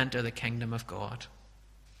 enter the kingdom of God.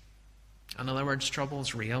 In other words,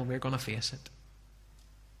 trouble's real. We're going to face it.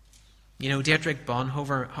 Dietrich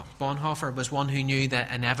Bonhoeffer was one who knew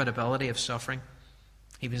the inevitability of suffering.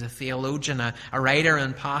 He was a theologian, a writer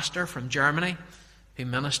and pastor from Germany who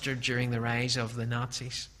ministered during the rise of the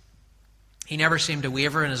Nazis. He never seemed to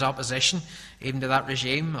waver in his opposition, even to that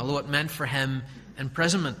regime, although it meant for him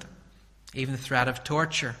imprisonment, even the threat of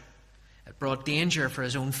torture. It brought danger for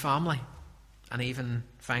his own family, and even,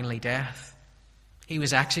 finally, death. He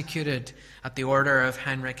was executed at the order of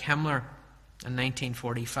Heinrich Himmler in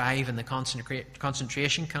 1945 in the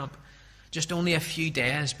concentration camp, just only a few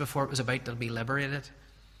days before it was about to be liberated.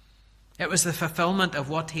 It was the fulfillment of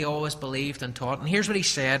what he always believed and taught. And here's what he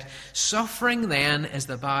said, suffering then is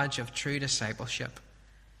the badge of true discipleship.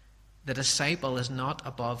 The disciple is not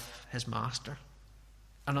above his master.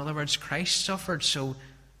 In other words, Christ suffered, so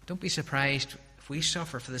don't be surprised if we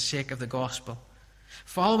suffer for the sake of the gospel.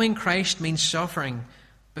 Following Christ means suffering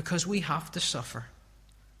because we have to suffer.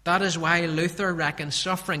 That is why Luther reckons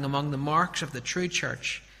suffering among the marks of the true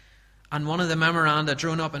church. And one of the memoranda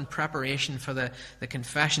drawn up in preparation for the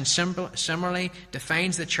confession similarly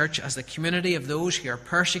defines the church as the community of those who are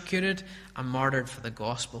persecuted and martyred for the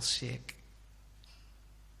gospel's sake.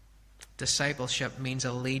 Discipleship means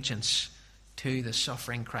allegiance to the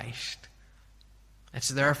suffering Christ. It's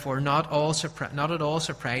therefore not at all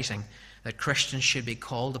surprising that Christians should be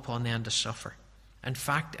called upon then to suffer. In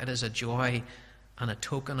fact, it is a joy and a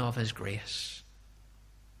token of his grace.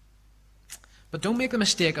 But don't make the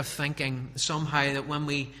mistake of thinking somehow that when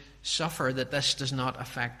we suffer that this does not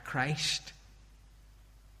affect Christ.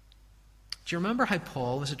 Do you remember how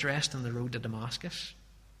Paul was addressed on the road to Damascus?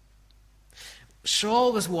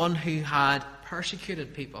 Saul was one who had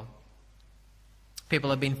persecuted people.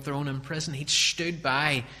 People had been thrown in prison. He'd stood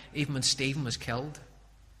by even when Stephen was killed.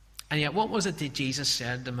 And yet what was it that Jesus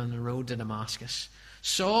said to him on the road to Damascus?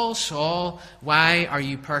 Saul, Saul, why are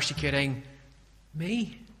you persecuting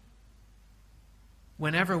me?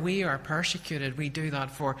 Whenever we are persecuted, we do that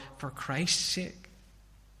for Christ's sake.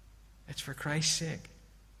 It's for Christ's sake.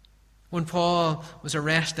 When Paul was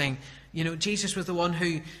arresting, Jesus was the one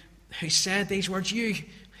who said these words, you,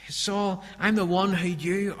 Saul, I'm the one who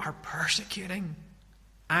you are persecuting.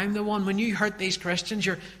 I'm the one, when you hurt these Christians,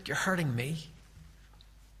 you're hurting me.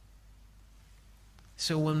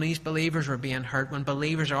 So when these believers were being hurt, when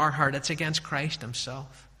believers are hurt, it's against Christ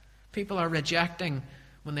himself. People are rejecting.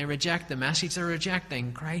 When they reject the message, they're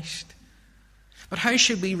rejecting Christ. But how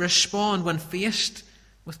should we respond when faced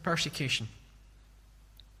with persecution?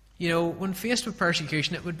 When faced with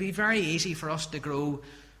persecution, it would be very easy for us to grow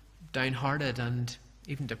downhearted and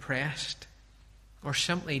even depressed, or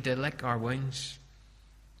simply to lick our wounds.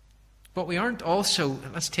 But we aren't also,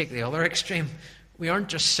 let's take the other extreme, we aren't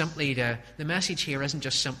just simply the message here isn't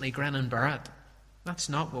just simply grin and bear it. That's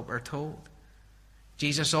not what we're told.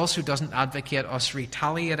 Jesus also doesn't advocate us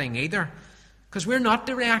retaliating either, because we're not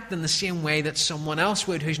to react in the same way that someone else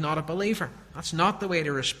would who's not a believer. That's not the way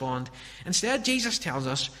to respond. Instead, Jesus tells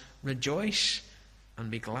us, rejoice and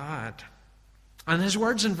be glad. And his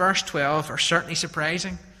words in verse 12 are certainly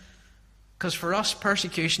surprising, because for us,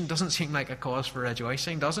 persecution doesn't seem like a cause for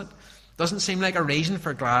rejoicing, does it? Doesn't seem like a reason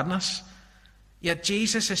for gladness. Yet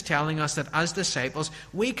Jesus is telling us that as disciples,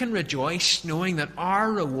 we can rejoice knowing that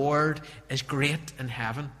our reward is great in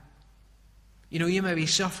heaven. You know, you may be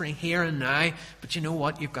suffering here and now, but you know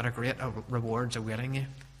what? You've got a great rewards awaiting you.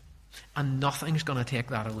 And nothing's going to take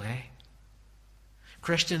that away.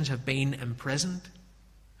 Christians have been imprisoned,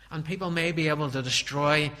 and people may be able to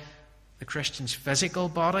destroy the Christian's physical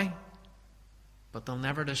body, but they'll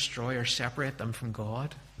never destroy or separate them from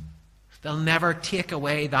God. They'll never take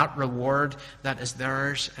away that reward that is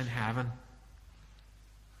theirs in heaven.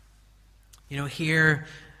 You know, here,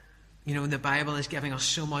 the Bible is giving us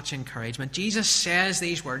so much encouragement. Jesus says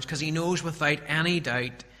these words because he knows without any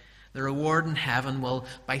doubt the reward in heaven will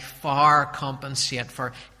by far compensate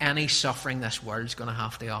for any suffering this world's going to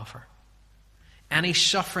have to offer. Any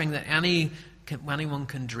suffering that anyone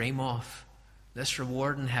can dream of, this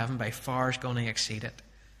reward in heaven by far is going to exceed it.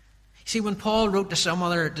 See, when Paul wrote to some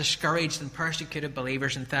other discouraged and persecuted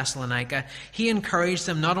believers in Thessalonica, he encouraged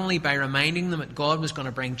them not only by reminding them that God was going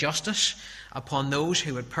to bring justice upon those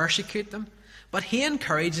who would persecute them, but he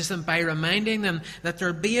encourages them by reminding them that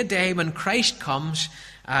there will be a day when Christ comes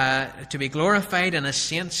to be glorified in his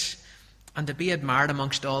saints and to be admired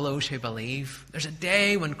amongst all those who believe. There's a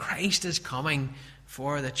day when Christ is coming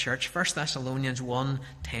for the church. 1 Thessalonians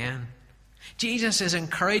 1:10. Jesus is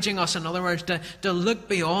encouraging us, in other words, to look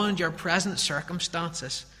beyond your present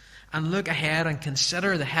circumstances and look ahead and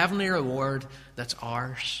consider the heavenly reward that's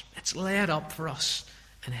ours. It's laid up for us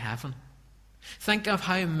in heaven. Think of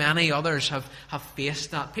how many others have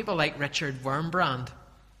faced that. People like Richard Wurmbrand,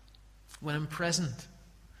 when imprisoned,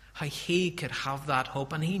 how he could have that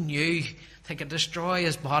hope, and he knew they could destroy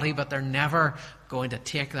his body, but they're never going to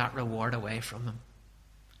take that reward away from him.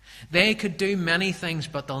 They could do many things,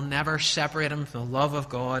 but they'll never separate him from the love of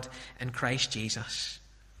God in Christ Jesus.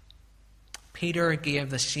 Peter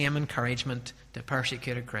gave the same encouragement to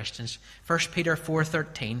persecuted Christians. 1 Peter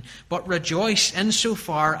 4:13, but rejoice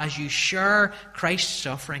insofar as you share Christ's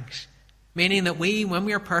sufferings. Meaning that when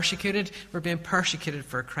we are persecuted, we're being persecuted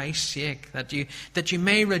for Christ's sake. That you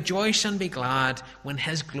may rejoice and be glad when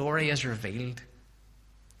his glory is revealed.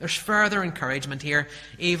 There's further encouragement here,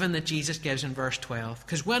 even that Jesus gives in verse 12.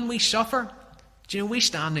 Because when we suffer, we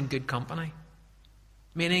stand in good company.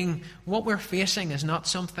 Meaning, what we're facing is not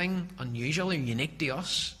something unusual or unique to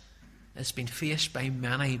us. It's been faced by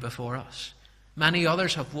many before us. Many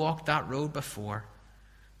others have walked that road before.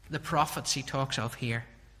 The prophets he talks of here.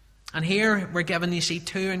 And here we're given,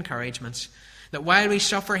 two encouragements. That while we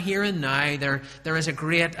suffer here and now, there is a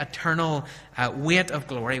great eternal weight of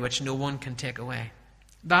glory which no one can take away.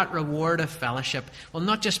 That reward of fellowship will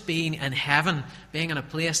not just be in heaven, being in a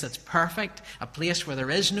place that's perfect, a place where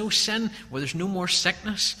there is no sin, where there's no more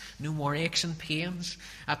sickness, no more aches and pains,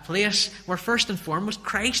 a place where first and foremost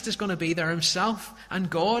Christ is going to be there himself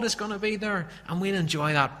and God is going to be there, and we'll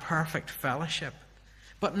enjoy that perfect fellowship.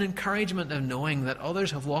 But an encouragement of knowing that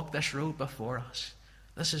others have walked this road before us.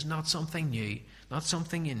 This is not something new, not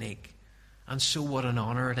something unique. And so what an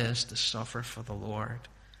honour it is to suffer for the Lord.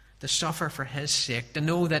 To suffer for his sake, to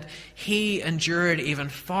know that he endured even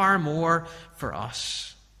far more for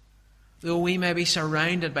us. Though we may be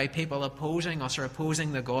surrounded by people opposing us or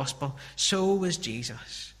opposing the gospel, so was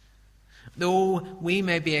Jesus. Though we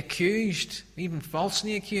may be accused, even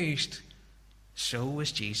falsely accused, so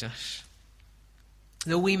was Jesus.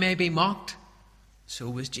 Though we may be mocked, so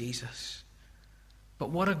was Jesus.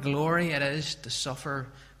 But what a glory it is to suffer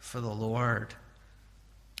for the Lord.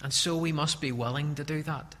 And so we must be willing to do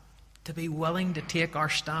that. To be willing to take our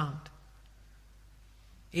stand.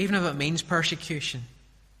 Even if it means persecution.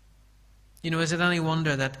 Is it any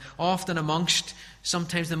wonder that often amongst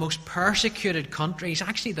sometimes the most persecuted countries,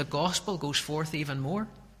 actually the gospel goes forth even more?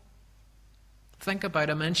 Think about,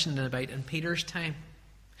 I mentioned about in Peter's time.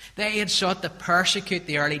 They had sought to persecute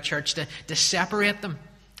the early church, to separate them.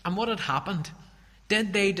 And what had happened?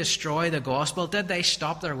 Did they destroy the gospel? Did they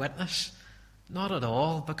stop their witness? Not at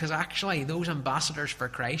all, because actually those ambassadors for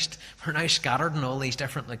Christ were now scattered in all these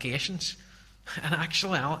different locations. In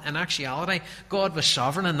actuality, God was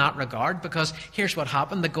sovereign in that regard, because here's what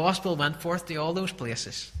happened. The gospel went forth to all those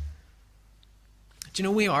places. Do you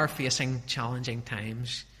know we are facing challenging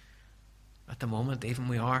times at the moment, even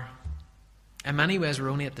we are. In many ways, we're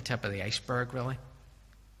only at the tip of the iceberg, really.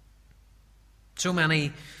 So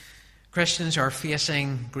many Christians are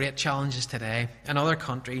facing great challenges today, in other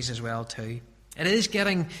countries as well too. It is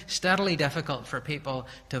getting steadily difficult for people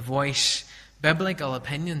to voice biblical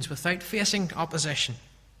opinions without facing opposition.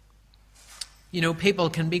 People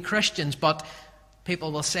can be Christians, but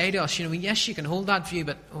people will say to us, yes, you can hold that view,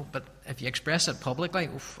 but if you express it publicly,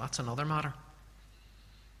 that's another matter.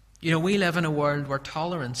 We live in a world where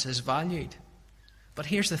tolerance is valued. But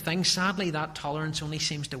here's the thing, sadly, that tolerance only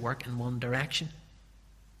seems to work in one direction.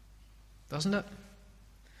 Doesn't it?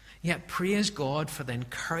 Yet praise God for the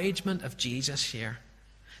encouragement of Jesus here,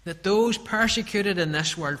 that those persecuted in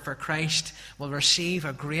this world for Christ will receive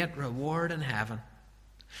a great reward in heaven.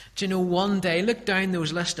 Do you know, one day, look down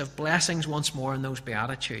those list of blessings once more in those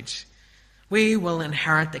Beatitudes. We will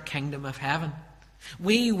inherit the kingdom of heaven.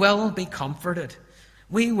 We will be comforted.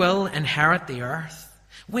 We will inherit the earth.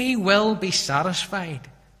 We will be satisfied.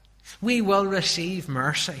 We will receive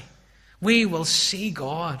mercy. We will see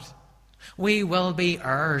God. We will be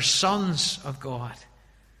heirs, sons of God.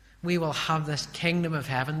 We will have this kingdom of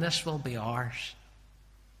heaven. This will be ours.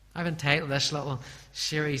 I've entitled this little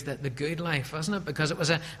series The Good Life, isn't it? Because it was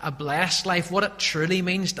a blessed life, what it truly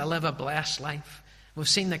means to live a blessed life. We've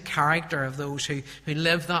seen the character of those who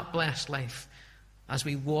live that blessed life as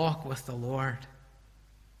we walk with the Lord.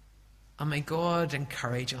 And may God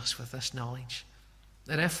encourage us with this knowledge,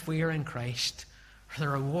 that if we are in Christ, the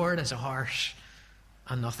reward is ours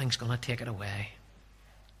and nothing's going to take it away.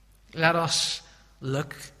 Let us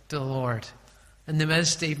look to the Lord in the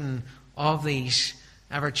midst even of these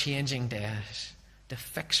ever-changing days, to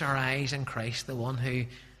fix our eyes in Christ, the one who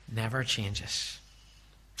never changes.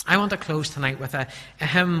 I want to close tonight with a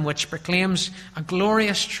hymn which proclaims a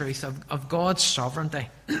glorious truth of God's sovereignty,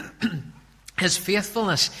 His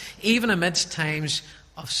faithfulness, even amidst times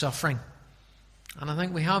of suffering. And I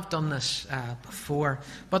think we have done this before,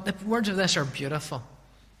 but the words of this are beautiful.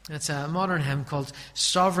 It's a modern hymn called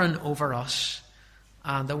Sovereign Over Us,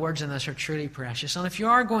 and the words in this are truly precious. And if you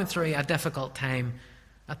are going through a difficult time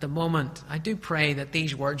at the moment, I do pray that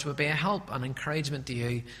these words would be a help and encouragement to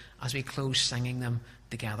you as we close singing them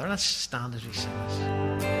together. Let's stand as we sing this.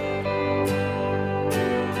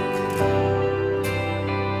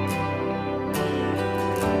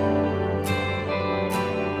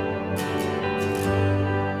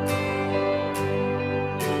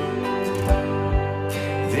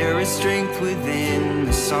 There is strength within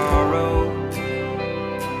the sorrow.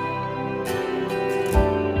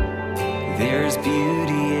 There's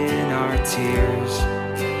beauty in our tears.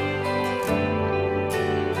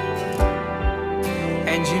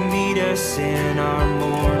 And you meet us in our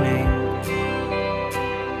mourning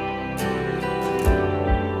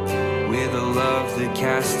with a love that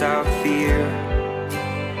casts out fear.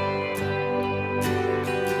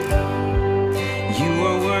 You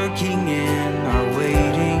are working in our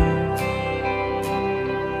waiting.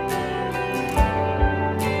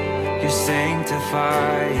 You're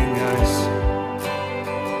sanctifying us.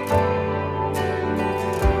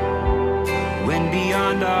 When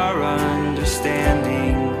beyond our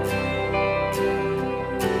understanding,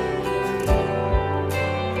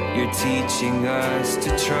 you're teaching us to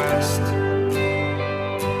trust.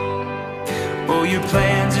 Oh, your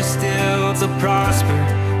plans are still to prosper.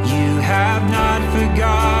 You have not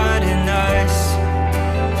forgotten us.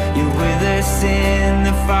 You're with us in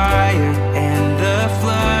the fire and the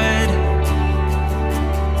flood.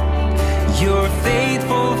 You're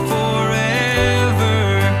faithful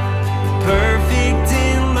forever, perfect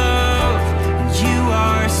in love. You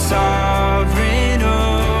are sovereign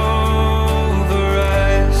over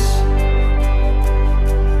us.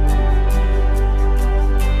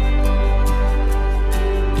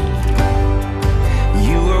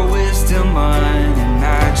 You are wisdom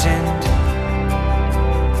unimagined.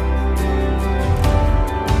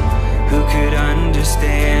 Who could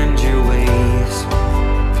understand your ways?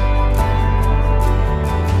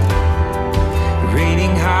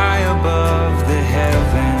 Reigning high above the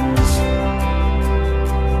heavens,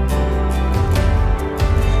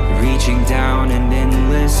 reaching down in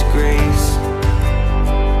endless grace.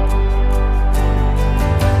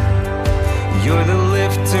 You're the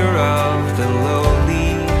lifter of the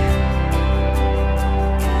lowly,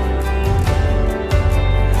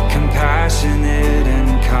 compassionate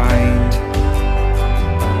and kind.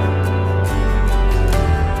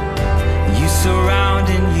 You surround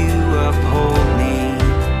and you uphold me,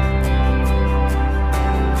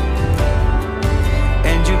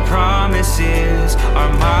 and your promises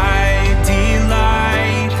are my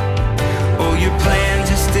delight. Oh, your plans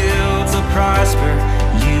are still to prosper.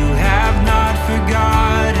 You have not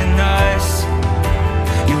forgotten us.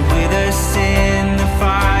 You're with us in the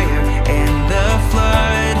fire and the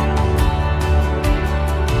flood.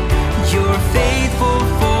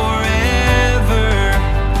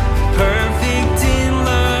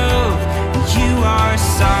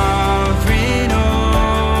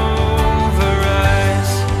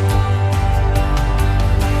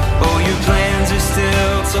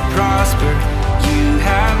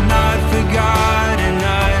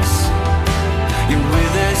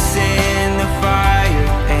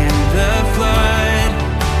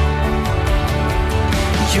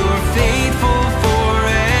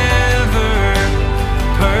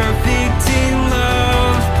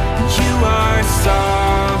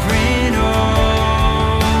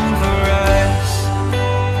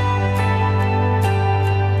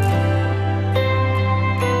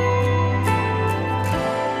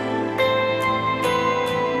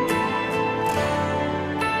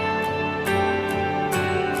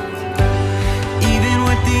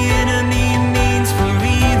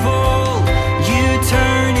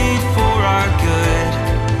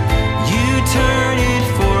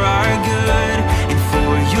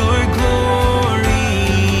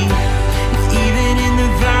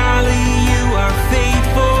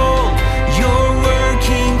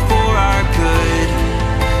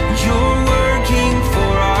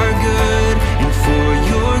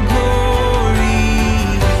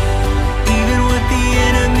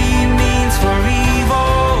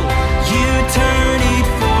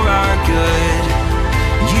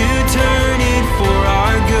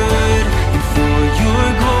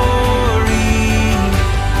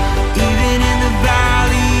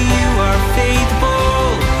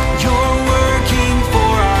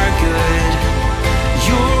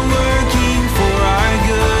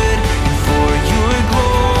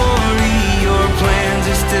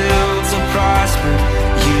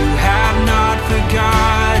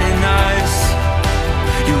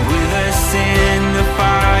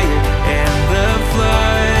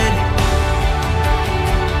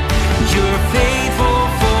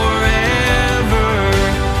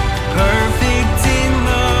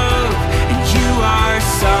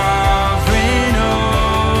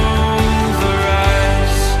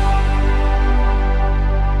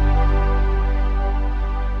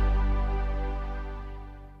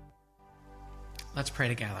 pray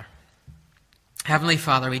together. Heavenly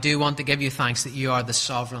Father, we do want to give you thanks that you are the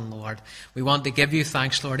sovereign Lord. We want to give you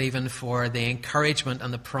thanks, Lord, even for the encouragement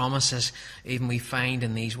and the promises even we find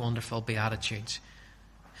in these wonderful Beatitudes.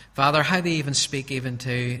 Father, how they even speak even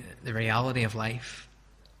to the reality of life.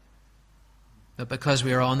 That because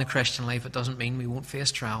we are on the Christian life, it doesn't mean we won't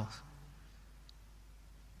face trials.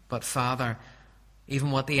 But Father, even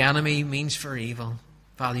what the enemy means for evil,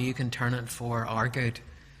 Father, you can turn it for our good.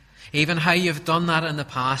 Even how you've done that in the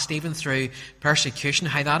past, even through persecution,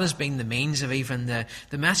 how that has been the means of even the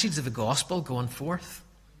message of the gospel going forth.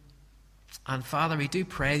 And Father, we do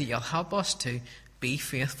pray that you'll help us to be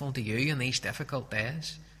faithful to you in these difficult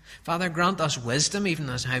days. Father, grant us wisdom even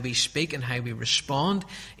as how we speak and how we respond,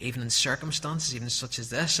 even in circumstances even such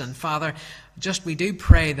as this. And Father, just we do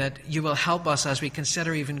pray that you will help us as we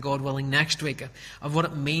consider even, God willing, next week of what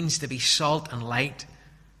it means to be salt and light,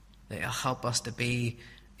 that you'll help us to be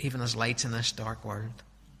even as lights in this dark world.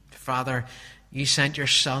 Father, you sent your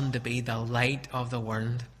Son to be the light of the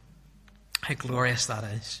world. How glorious that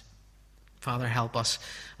is. Father, help us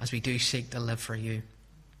as we do seek to live for you.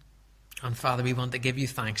 And Father, we want to give you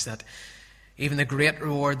thanks that even the great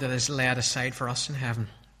reward that is laid aside for us in heaven,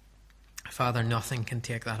 Father, nothing can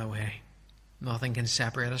take that away. Nothing can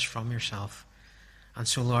separate us from yourself. And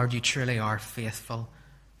so, Lord, you truly are faithful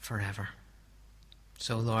forever.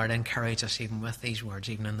 So, Lord, encourage us even with these words,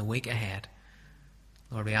 even in the week ahead.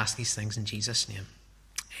 Lord, we ask these things in Jesus' name.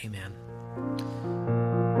 Amen.